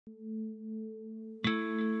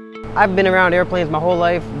I've been around airplanes my whole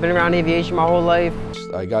life, been around aviation my whole life.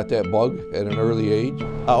 I got that bug at an early age.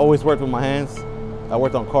 I always worked with my hands. I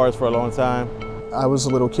worked on cars for a long time. I was a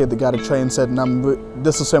little kid that got a train set and I'm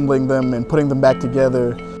disassembling them and putting them back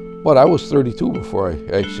together. But I was 32 before I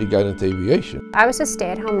actually got into aviation. I was a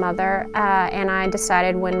stay-at-home mother and I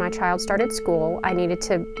decided when my child started school I needed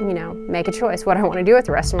to, make a choice what I want to do with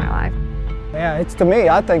the rest of my life. Yeah, it's to me,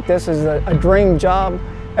 I think this is a dream job.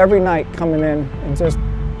 Every night coming in and just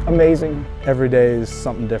amazing. Every day is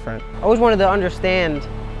something different. I always wanted to understand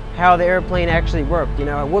how the airplane actually worked,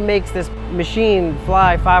 what makes this machine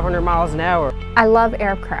fly 500 miles an hour. I love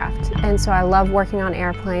aircraft, and so I love working on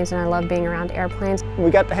airplanes and I love being around airplanes. We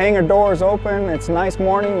got the hangar doors open, it's a nice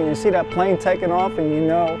morning, and you see that plane taking off and you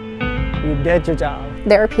know you did your job.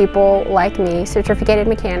 There are people like me, certificated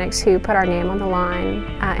mechanics, who put our name on the line,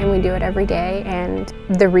 and we do it every day. And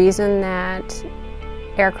the reason that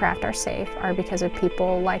aircraft are safe are because of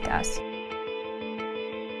people like us.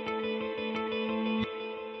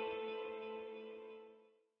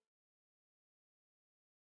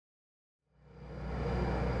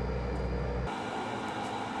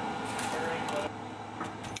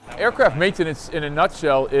 Aircraft maintenance, in a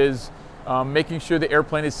nutshell, is making sure the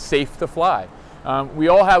airplane is safe to fly. We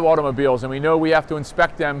all have automobiles, and we know we have to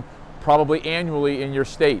inspect them probably annually in your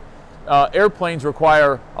state. Airplanes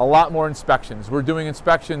require a lot more inspections. We're doing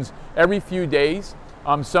inspections every few days.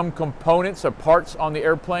 Some components or parts on the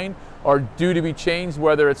airplane are due to be changed,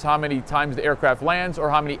 whether it's how many times the aircraft lands or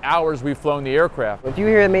how many hours we've flown the aircraft. If you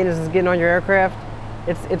hear the maintenance is getting on your aircraft,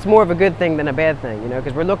 it's more of a good thing than a bad thing,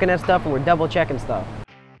 because we're looking at stuff and we're double checking stuff.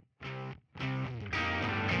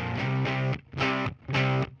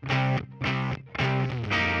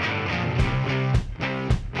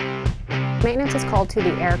 Maintenance is called to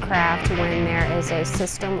the aircraft when there is a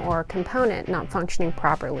system or component not functioning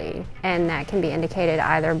properly, and that can be indicated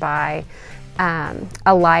either by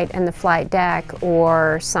a light in the flight deck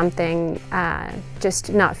or something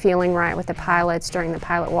just not feeling right with the pilots during the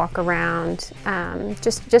pilot walk around,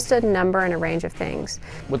 just a number and a range of things.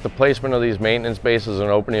 With the placement of these maintenance bases and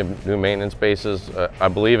opening of new maintenance bases, I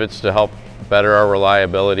believe it's to help better our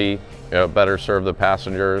reliability, better serve the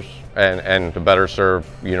passengers, and to better serve,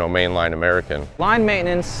 mainline American. Line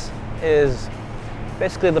maintenance is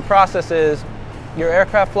basically the process is your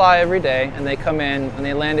aircraft fly every day and they come in and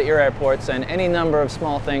they land at your airports and any number of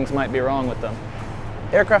small things might be wrong with them.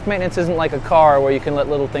 Aircraft maintenance isn't like a car where you can let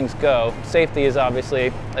little things go. Safety is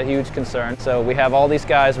obviously a huge concern. So we have all these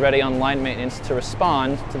guys ready on line maintenance to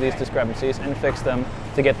respond to these discrepancies and fix them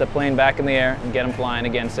to get the plane back in the air and get them flying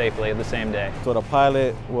again safely the same day. So the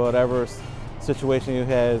pilot, whatever situation he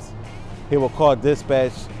has, he will call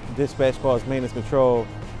dispatch, dispatch calls maintenance control,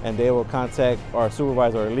 and they will contact our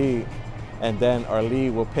supervisor or lead, and then our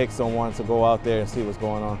lead will pick someone to go out there and see what's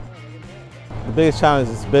going on. The biggest challenge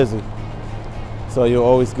is busy. So you'll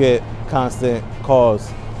always get constant calls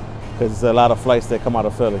because there's a lot of flights that come out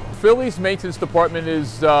of Philly. Philly's maintenance department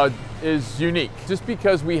is unique just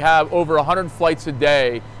because we have over 100 flights a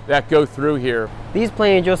day that go through here. These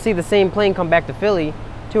planes, you'll see the same plane come back to Philly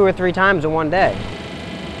 2 or 3 times in one day.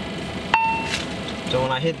 So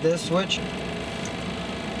when I hit this switch,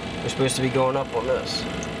 we're supposed to be going up on this.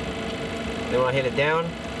 Then when I hit it down,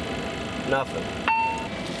 nothing.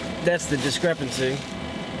 That's the discrepancy.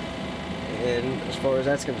 And as far as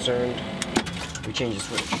that's concerned, we change the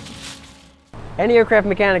switch. Any aircraft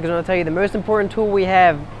mechanic is going to tell you the most important tool we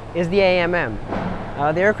have is the AMM.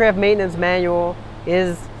 The aircraft maintenance manual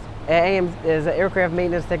is an aircraft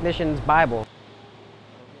maintenance technician's Bible.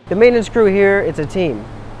 The maintenance crew here, it's a team.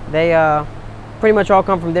 They pretty much all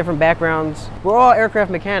come from different backgrounds. We're all aircraft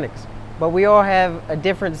mechanics, but we all have a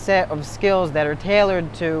different set of skills that are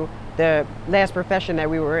tailored to the last profession that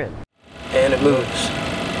we were in. And it moves.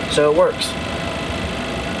 So it works.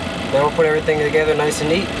 Now we'll put everything together nice and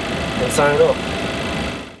neat and sign it off.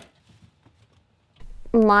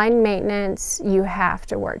 Line maintenance, you have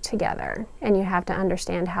to work together and you have to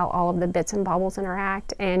understand how all of the bits and bobbles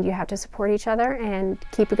interact, and you have to support each other and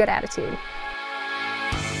keep a good attitude.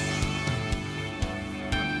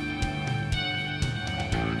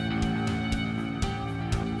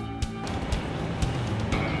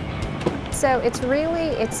 So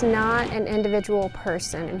it's not an individual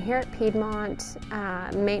person, and here at Piedmont,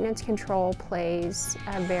 maintenance control plays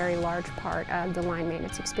a very large part of the line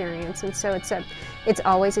maintenance experience, and so it's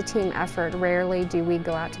always a team effort. Rarely do we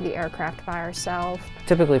go out to the aircraft by ourselves.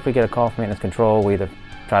 Typically, if we get a call from maintenance control, we either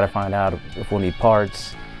try to find out if we'll need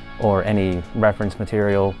parts or any reference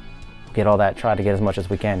material, get all that, try to get as much as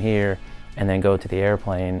we can here, and then go to the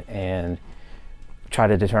airplane and try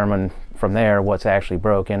to determine from there what's actually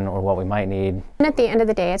broken or what we might need. And at the end of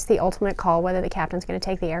the day, it's the ultimate call whether the captain's going to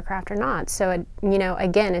take the aircraft or not. So, you know,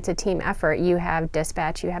 again, it's a team effort. You have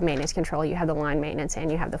dispatch, you have maintenance control, you have the line maintenance,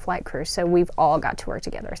 and you have the flight crew. So we've all got to work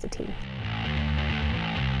together as a team.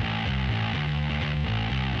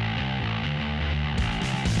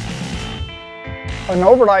 An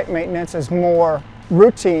overnight maintenance is more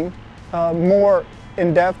routine, more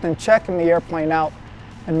in-depth and checking the airplane out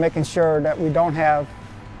and making sure that we don't have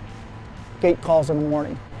gate calls in the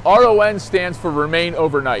morning. RON stands for remain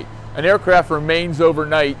overnight. An aircraft remains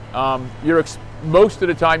overnight. Most of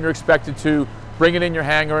the time you're expected to bring it in your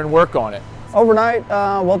hangar and work on it. Overnight,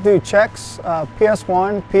 we'll do checks,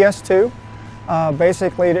 PS1, PS2.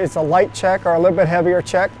 Basically, it's a light check or a little bit heavier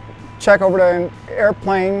check. Check over the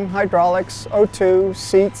airplane, hydraulics, O2,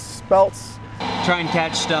 seats, belts. Try and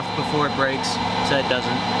catch stuff before it breaks so it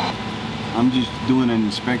doesn't. I'm just doing an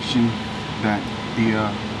inspection that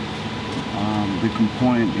the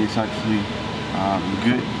component is actually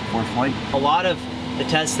good for flight. A lot of the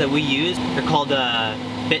tests that we use, they're called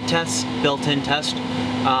bit tests, built-in test.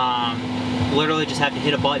 Literally just have to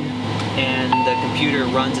hit a button and the computer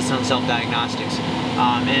runs its own self-diagnostics.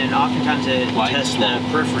 And oftentimes it tests the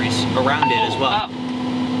peripheries around it as well.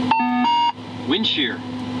 Wind shear,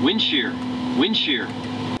 wind shear, wind shear.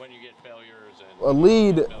 A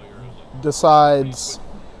lead decides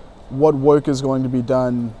what work is going to be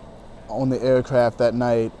done on the aircraft that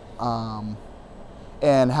night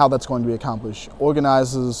and how that's going to be accomplished.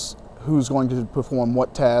 Organizes who's going to perform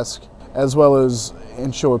what task, as well as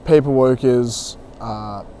ensure paperwork is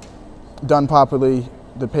done properly,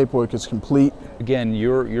 the paperwork is complete. Again,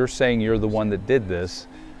 you're saying you're the one that did this.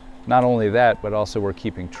 Not only that, but also we're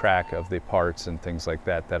keeping track of the parts and things like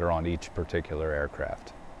that that are on each particular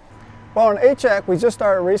aircraft. Well, in HEC, we just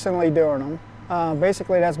started recently doing them.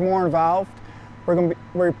 Basically, that's more involved.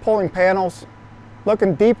 We're pulling panels,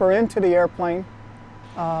 looking deeper into the airplane,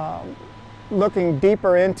 looking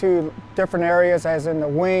deeper into different areas, as in the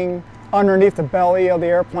wing, underneath the belly of the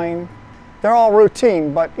airplane. They're all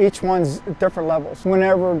routine, but each one's at different levels.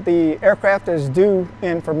 Whenever the aircraft is due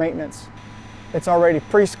in for maintenance, it's already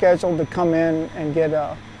pre-scheduled to come in and get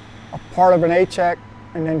a part of an A-check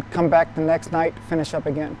and then come back the next night to finish up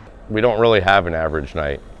again. We don't really have an average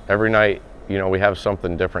night. Every night, you know, we have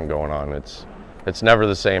something different going on. It's never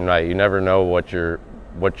the same night. You never know what you're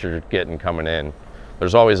getting coming in.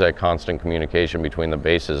 There's always that constant communication between the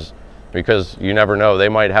bases because you never know. They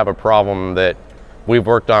might have a problem that we've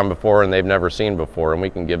worked on before and they've never seen before, and we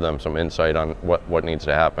can give them some insight on what needs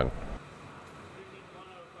to happen.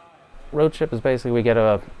 Road trip is basically we get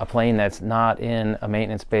a plane that's not in a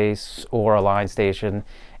maintenance base or a line station,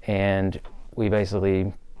 and we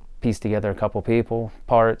basically piece together a couple people,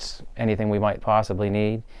 parts, anything we might possibly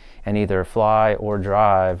need, and either fly or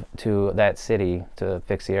drive to that city to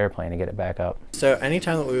fix the airplane and get it back up. So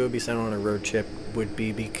anytime that we would be sent on a road trip would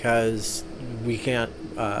be because we can't,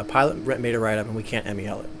 a pilot made a write-up and we can't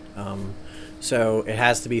MEL it. So it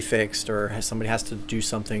has to be fixed, or somebody has to do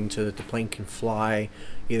something so that the plane can fly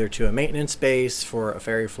either to a maintenance base for a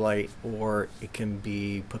ferry flight, or it can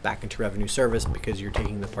be put back into revenue service because you're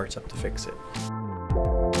taking the parts up to fix it.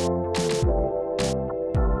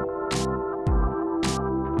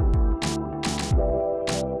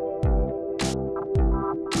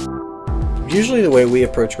 Usually the way we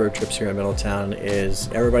approach road trips here in Middletown is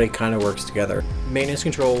everybody kind of works together. Maintenance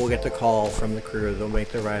control will get the call from the crew, they'll make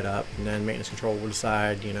the write-up, and then maintenance control will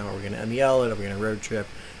decide, you know, are we going to MEL it, are we going to road trip,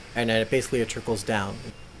 and then it trickles down.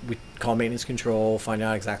 We call maintenance control, find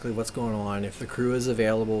out exactly what's going on. If the crew is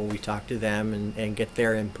available, we talk to them and get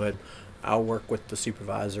their input. I'll work with the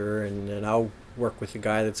supervisor, and then I'll work with the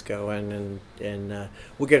guy that's going, and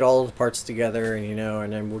we'll get all the parts together, and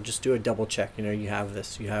and then we'll just do a double check. You have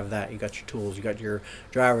this, you have that, you got your tools, you got your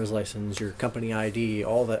driver's license, your company ID,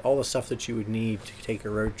 all the stuff that you would need to take a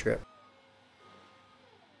road trip.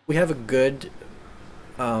 We have a good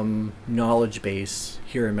knowledge base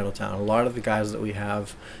here in Middletown. A lot of the guys that we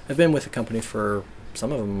have been with the company for,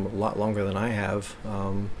 some of them, a lot longer than I have.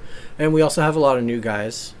 And we also have a lot of new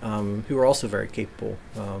guys who are also very capable.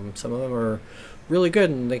 Some of them are really good,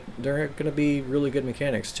 and they're going to be really good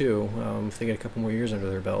mechanics too if they get a couple more years under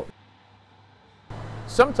their belt.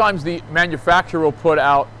 Sometimes the manufacturer will put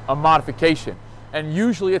out a modification, and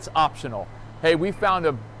usually it's optional. Hey, we found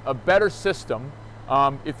a better system.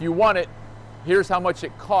 If you want it, here's how much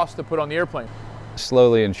it costs to put on the airplane.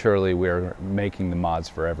 Slowly and surely we're making the mods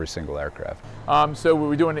for every single aircraft. So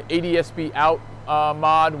we're doing an ADSB out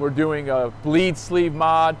mod, we're doing a bleed sleeve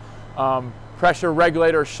mod, pressure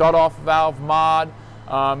regulator shut-off valve mod,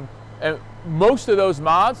 and most of those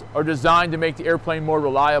mods are designed to make the airplane more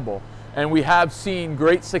reliable. and we have seen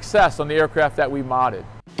great success on the aircraft that we modded.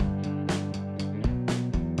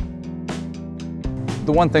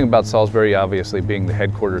 The one thing about Salisbury, obviously being the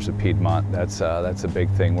headquarters of Piedmont, that's a big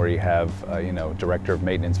thing where you have, you know, Director of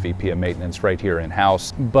Maintenance, VP of Maintenance right here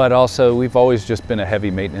in-house. But also, we've always just been a heavy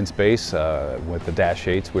maintenance base. With the Dash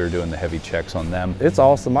 8s, we were doing the heavy checks on them. It's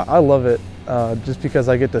awesome. I love it just because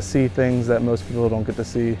I get to see things that most people don't get to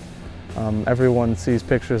see. Everyone sees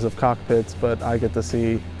pictures of cockpits, but I get to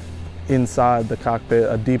see inside the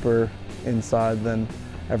cockpit, a deeper inside than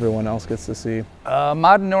everyone else gets to see.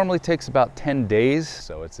 Mod normally takes about 10 days,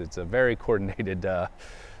 so it's a very coordinated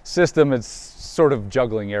system. It's sort of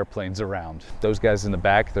juggling airplanes around. Those guys in the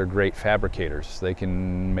back, they're great fabricators. They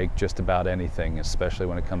can make just about anything, especially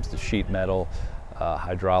when it comes to sheet metal,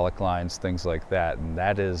 hydraulic lines, things like that. And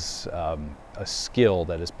that is a skill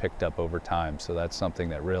that is picked up over time, so that's something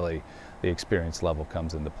that really the experience level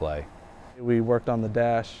comes into play. We worked on the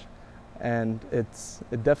Dash, and it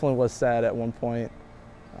definitely was sad at one point.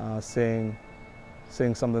 Seeing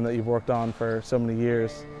something that you've worked on for so many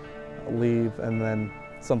years leave, and then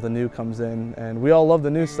something new comes in, and we all love the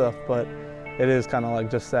new stuff, but it is kind of like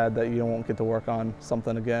just sad that you won't get to work on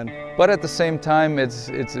something again. But at the same time, it's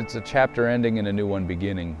a chapter ending and a new one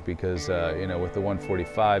beginning, because you know, with the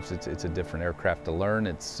 145s, it's a different aircraft to learn.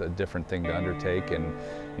 It's a different thing to undertake, and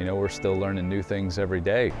you know, we're still learning new things every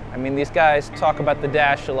day. I mean, these guys talk about the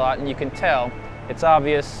Dash a lot, and you can tell it's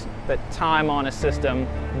obvious that time on a system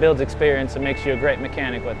builds experience and makes you a great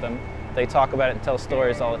mechanic with them. They talk about it and tell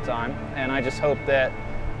stories all the time, and I just hope that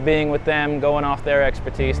being with them, going off their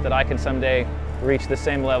expertise, that I can someday reach the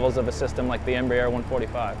same levels of a system like the Embraer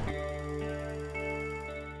 145.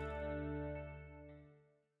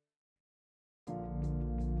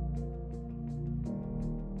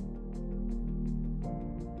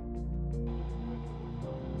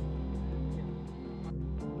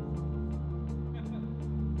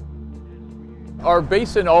 Our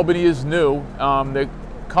base in Albany is new. The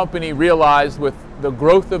company realized with the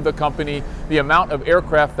growth of the company, the amount of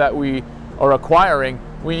aircraft that we are acquiring,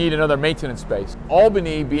 we need another maintenance base.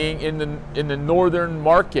 Albany being in the northern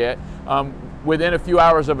market, within a few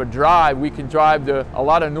hours of a drive, we can drive to a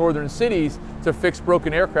lot of northern cities to fix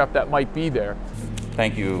broken aircraft that might be there.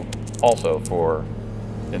 Thank you also for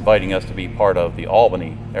inviting us to be part of the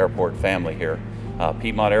Albany Airport family here.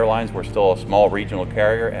 Piedmont Airlines, we're still a small regional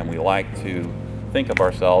carrier, and we like to think of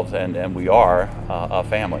ourselves, and we are a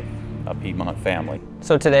family, a Piedmont family.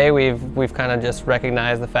 So today we've kind of just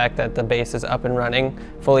recognized the fact that the base is up and running,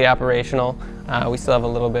 fully operational. We still have a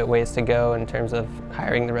little bit ways to go in terms of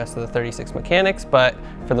hiring the rest of the 36 mechanics, but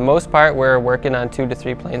for the most part we're working on 2 to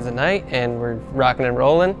 3 planes a night, and we're rocking and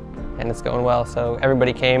rolling, and it's going well. So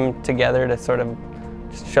everybody came together to sort of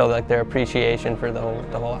show like their appreciation for the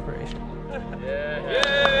whole operation.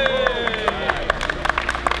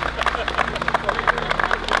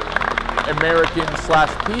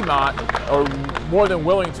 American/Piedmont are more than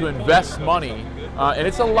willing to invest money, and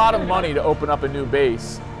it's a lot of money to open up a new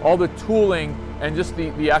base. All the tooling and just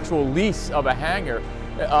the actual lease of a hangar,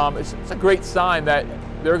 it's a great sign that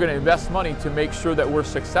they're going to invest money to make sure that we're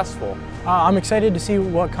successful. I'm excited to see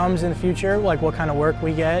what comes in the future, like what kind of work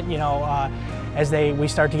we get, you know, as we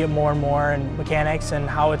start to get more and more in mechanics, and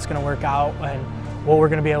how it's going to work out and what we're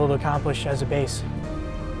going to be able to accomplish as a base.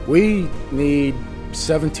 We need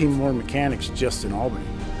 17 more mechanics just in Albany.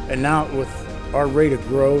 And now with our rate of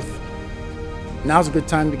growth, now's a good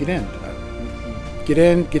time to get in. Get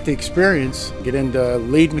in, get the experience, get into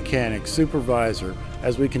lead mechanic, supervisor.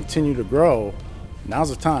 As we continue to grow,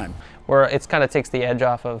 now's the time. Where it kind of takes the edge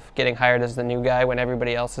off of getting hired as the new guy when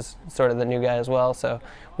everybody else is sort of the new guy as well, so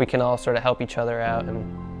we can all sort of help each other out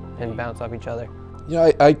and bounce off each other. You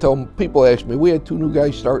know, I tell them, people ask me, we had 2 new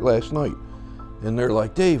guys start last night. And they're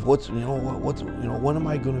like, Dave, when am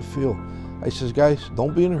I going to feel? I says, guys,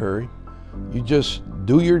 don't be in a hurry. You just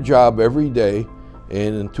do your job every day,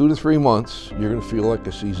 and in 2 to 3 months, you're going to feel like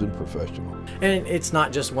a seasoned professional. And it's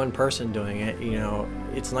not just one person doing it. You know,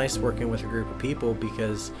 it's nice working with a group of people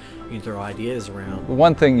because you throw ideas around.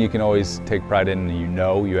 One thing you can always take pride in, you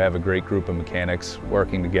know, you have a great group of mechanics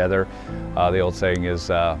working together. The old saying is,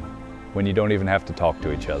 when you don't even have to talk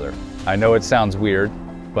to each other. I know it sounds weird,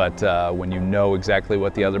 but when you know exactly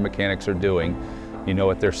what the other mechanics are doing, you know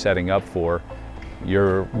what they're setting up for,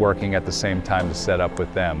 you're working at the same time to set up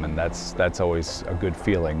with them, and that's always a good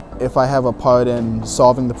feeling. If I have a part in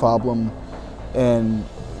solving the problem and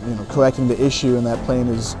correcting the issue, and that plane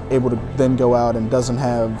is able to then go out and doesn't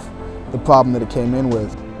have the problem that it came in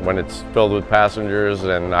with. When it's filled with passengers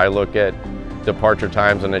and I look at departure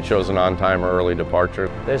times and it shows an on-time or early departure.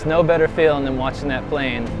 There's no better feeling than watching that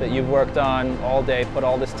plane that you've worked on all day, put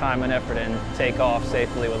all this time and effort in, take off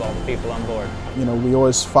safely with all the people on board. You know, we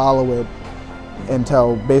always follow it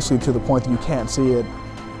until basically to the point that you can't see it.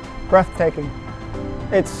 Breathtaking.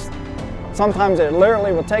 Sometimes it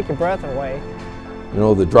literally will take your breath away. You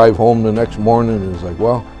know, the drive home the next morning is like,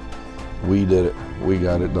 well, we did it. We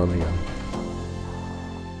got it done again.